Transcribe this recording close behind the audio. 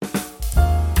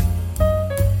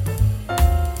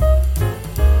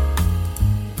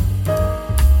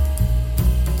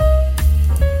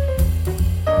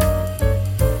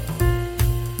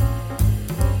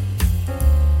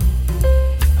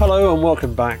and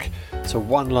welcome back to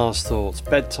One Last Thoughts,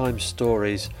 bedtime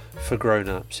stories for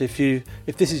grown-ups. If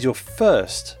this is your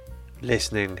first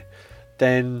listening,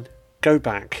 then go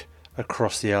back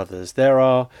across the others. There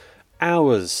are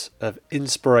hours of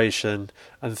inspiration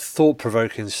and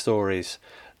thought-provoking stories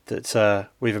that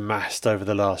we've amassed over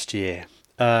the last year.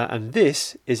 And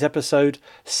this is episode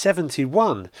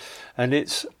 71, and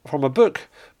it's from a book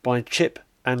by Chip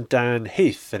and Dan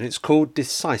Heath, and it's called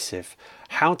Decisive: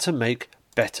 How to Make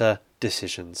Better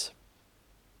Decisions.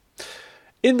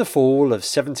 In the fall of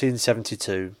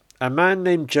 1772, a man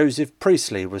named Joseph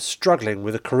Priestley was struggling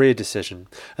with a career decision,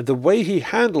 and the way he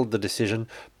handled the decision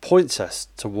points us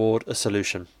toward a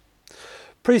solution.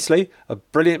 Priestley, a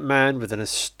brilliant man with an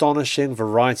astonishing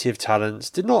variety of talents,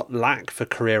 did not lack for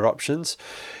career options.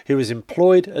 He was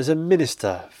employed as a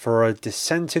minister for a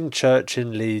dissenting church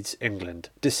in Leeds, England.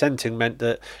 Dissenting meant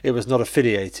that it was not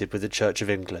affiliated with the Church of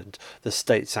England, the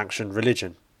state-sanctioned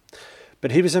religion.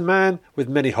 But he was a man with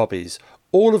many hobbies,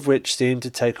 all of which seemed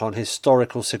to take on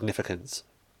historical significance.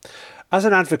 As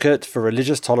an advocate for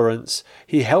religious tolerance,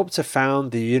 he helped to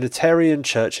found the Unitarian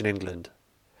Church in England.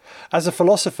 As a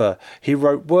philosopher, he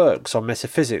wrote works on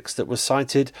metaphysics that were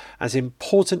cited as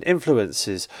important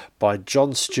influences by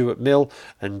John Stuart Mill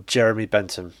and Jeremy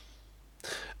Bentham.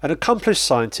 An accomplished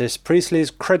scientist, Priestley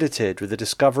is credited with the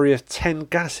discovery of 10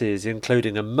 gases,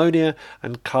 including ammonia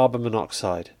and carbon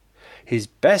monoxide. He's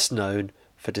best known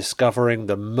for discovering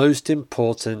the most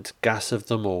important gas of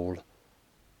them all: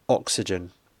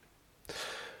 oxygen.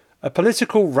 A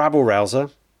political rabble-rouser,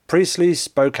 Priestley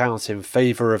spoke out in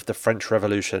favour of the French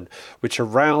Revolution, which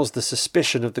aroused the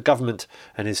suspicion of the government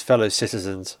and his fellow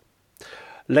citizens.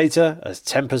 Later, as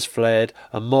tempers flared,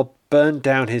 a mob burned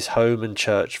down his home and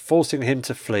church, forcing him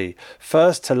to flee,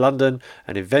 first to London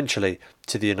and eventually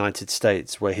to the United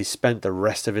States, where he spent the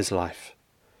rest of his life.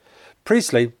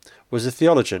 Priestley was a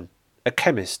theologian, a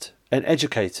chemist, an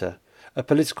educator, a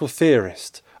political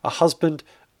theorist, a husband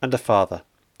and a father.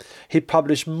 He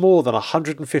published more than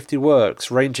 150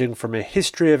 works, ranging from a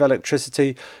history of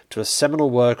electricity to a seminal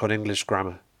work on English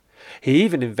grammar. He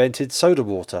even invented soda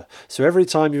water, so every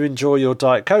time you enjoy your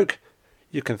Diet Coke,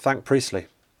 you can thank Priestley.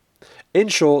 In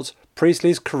short,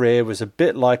 Priestley's career was a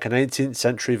bit like an 18th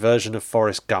century version of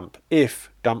Forrest Gump, if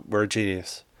Gump were a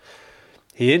genius.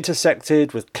 He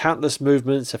intersected with countless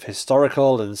movements of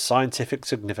historical and scientific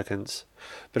significance,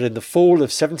 but in the fall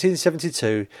of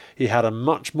 1772 he had a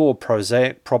much more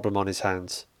prosaic problem on his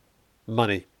hands: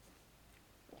 money.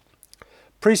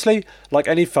 Priestley, like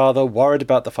any father, worried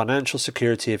about the financial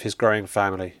security of his growing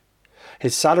family.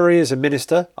 His salary as a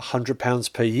minister,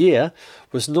 £100 per year,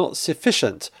 was not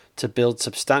sufficient to build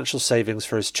substantial savings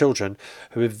for his children,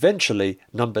 who eventually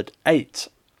numbered 8.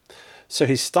 So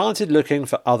he started looking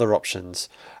for other options,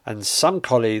 and some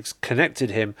colleagues connected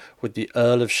him with the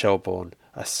Earl of Shelburne,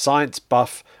 a science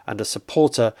buff and a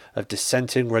supporter of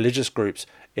dissenting religious groups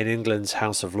in England's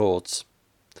House of Lords.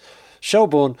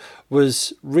 Shelburne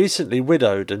was recently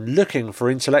widowed and looking for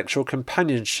intellectual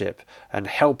companionship and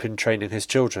help in training his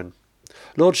children.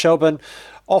 Lord Shelburne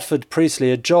offered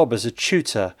Priestley a job as a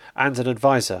tutor and an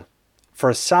advisor. For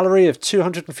a salary of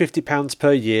 £250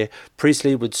 per year,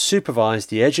 Priestley would supervise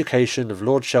the education of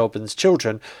Lord Shelburne's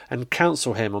children and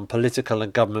counsel him on political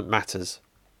and government matters.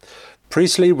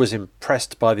 Priestley was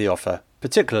impressed by the offer,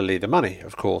 particularly the money,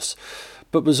 of course,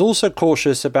 but was also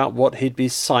cautious about what he'd be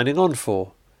signing on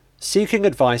for. Seeking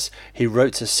advice, he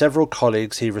wrote to several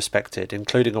colleagues he respected,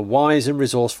 including a wise and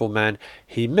resourceful man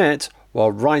he met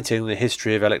while writing the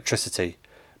history of electricity,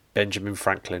 Benjamin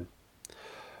Franklin.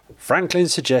 Franklin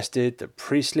suggested that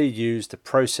Priestley use the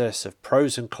process of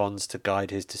pros and cons to guide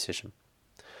his decision.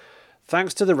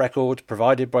 Thanks to the record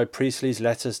provided by Priestley's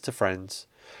letters to friends,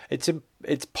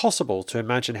 it's possible to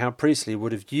imagine how Priestley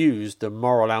would have used the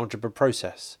moral algebra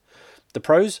process. The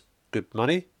pros: good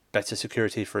money, better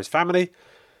security for his family.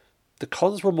 The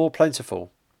cons were more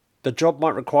plentiful. The job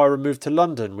might require a move to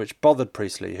London, which bothered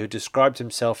Priestley, who described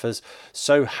himself as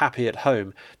so happy at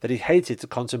home that he hated to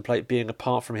contemplate being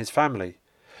apart from his family.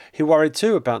 He worried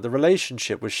too about the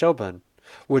relationship with Shelburne.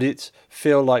 Would it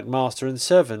feel like master and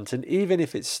servant? And even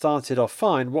if it started off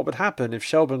fine, what would happen if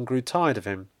Shelburne grew tired of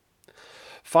him?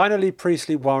 Finally,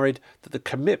 Priestley worried that the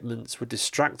commitments would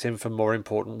distract him from more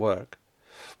important work.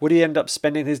 Would he end up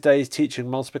spending his days teaching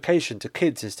multiplication to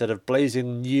kids instead of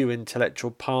blazing new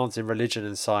intellectual paths in religion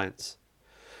and science?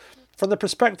 From the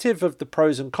perspective of the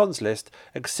pros and cons list,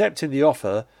 accepting the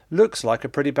offer looks like a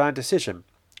pretty bad decision.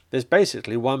 There's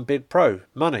basically one big pro,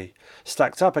 money,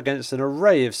 stacked up against an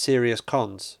array of serious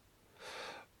cons.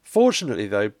 Fortunately,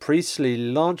 though, Priestley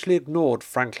largely ignored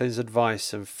Franklin's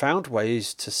advice and found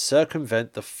ways to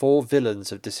circumvent the 4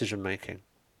 villains of decision-making.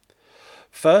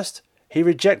 First, he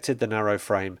rejected the narrow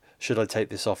frame, should I take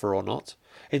this offer or not?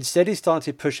 Instead, he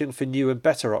started pushing for new and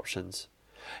better options.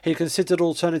 He considered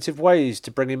alternative ways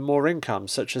to bring in more income,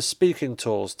 such as speaking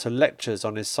tours to lectures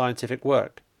on his scientific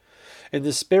work. In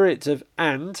the spirit of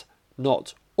and,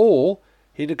 not or,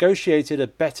 he negotiated a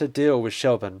better deal with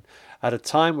Shelburne at a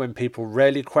time when people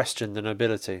rarely questioned the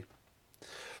nobility.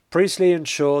 Priestley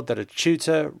ensured that a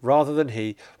tutor rather than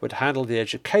he would handle the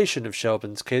education of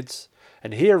Shelburne's kids,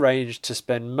 and he arranged to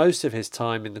spend most of his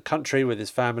time in the country with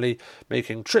his family,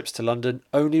 making trips to London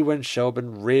only when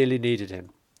Shelburne really needed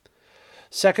him.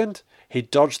 Second, he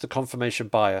dodged the confirmation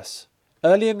bias.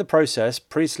 Early in the process,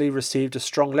 Priestley received a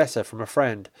strong letter from a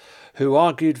friend who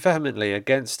argued vehemently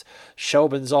against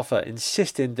Shelburne's offer,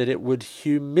 insisting that it would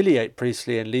humiliate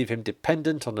Priestley and leave him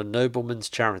dependent on a nobleman's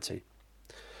charity.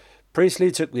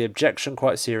 Priestley took the objection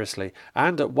quite seriously,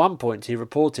 and at one point he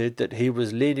reported that he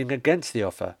was leaning against the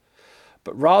offer.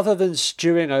 But rather than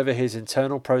stewing over his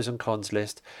internal pros and cons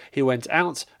list, he went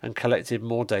out and collected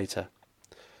more data.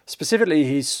 Specifically,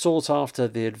 he sought after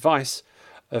the advice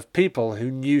of people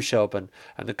who knew Shelburne,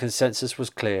 and the consensus was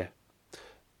clear.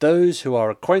 Those who are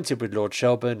acquainted with Lord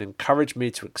Shelburne encouraged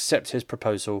me to accept his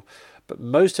proposal, but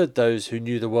most of those who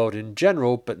knew the world in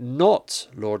general, but not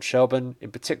Lord Shelburne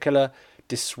in particular,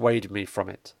 dissuaded me from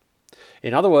it.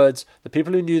 In other words, the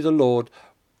people who knew the Lord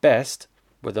best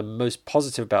were the most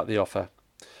positive about the offer.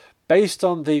 Based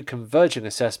on the converging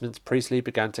assessments, Priestley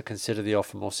began to consider the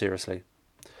offer more seriously.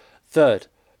 Third,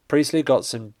 Priestley got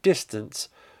some distance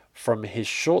from his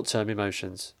short-term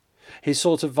emotions. He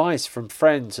sought advice from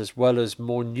friends as well as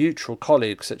more neutral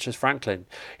colleagues such as Franklin.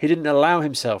 He didn't allow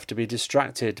himself to be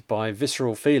distracted by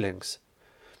visceral feelings.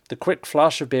 The quick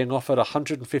flush of being offered a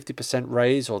 150%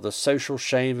 raise or the social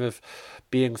shame of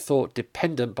being thought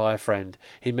dependent by a friend,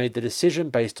 he made the decision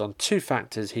based on two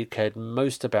factors he cared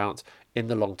most about in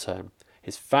the long term: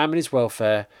 his family's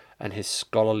welfare and his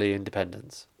scholarly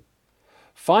independence.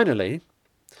 Finally,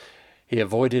 he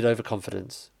avoided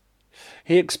overconfidence.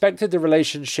 He expected the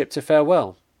relationship to fare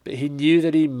well, but he knew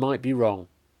that he might be wrong.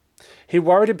 He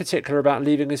worried in particular about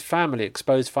leaving his family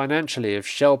exposed financially if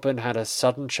Shelburne had a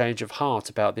sudden change of heart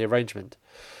about the arrangement.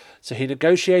 So he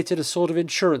negotiated a sort of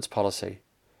insurance policy.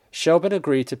 Shelburne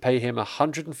agreed to pay him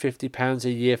 £150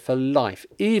 a year for life,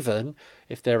 even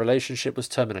if their relationship was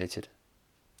terminated.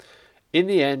 In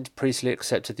the end, Priestley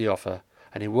accepted the offer,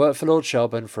 and he worked for Lord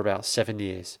Shelburne for about 7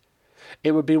 years.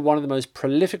 It would be one of the most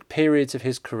prolific periods of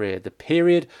his career, the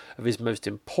period of his most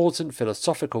important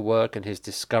philosophical work and his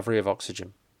discovery of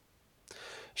oxygen.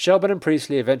 Shelburne and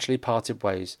Priestley eventually parted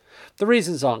ways. The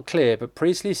reasons aren't clear, but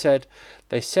Priestley said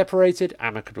they separated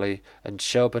amicably, and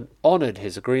Shelburne honoured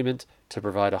his agreement to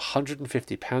provide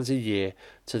 £150 a year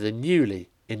to the newly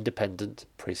independent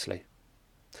Priestley.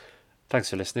 Thanks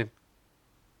for listening.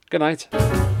 Good night.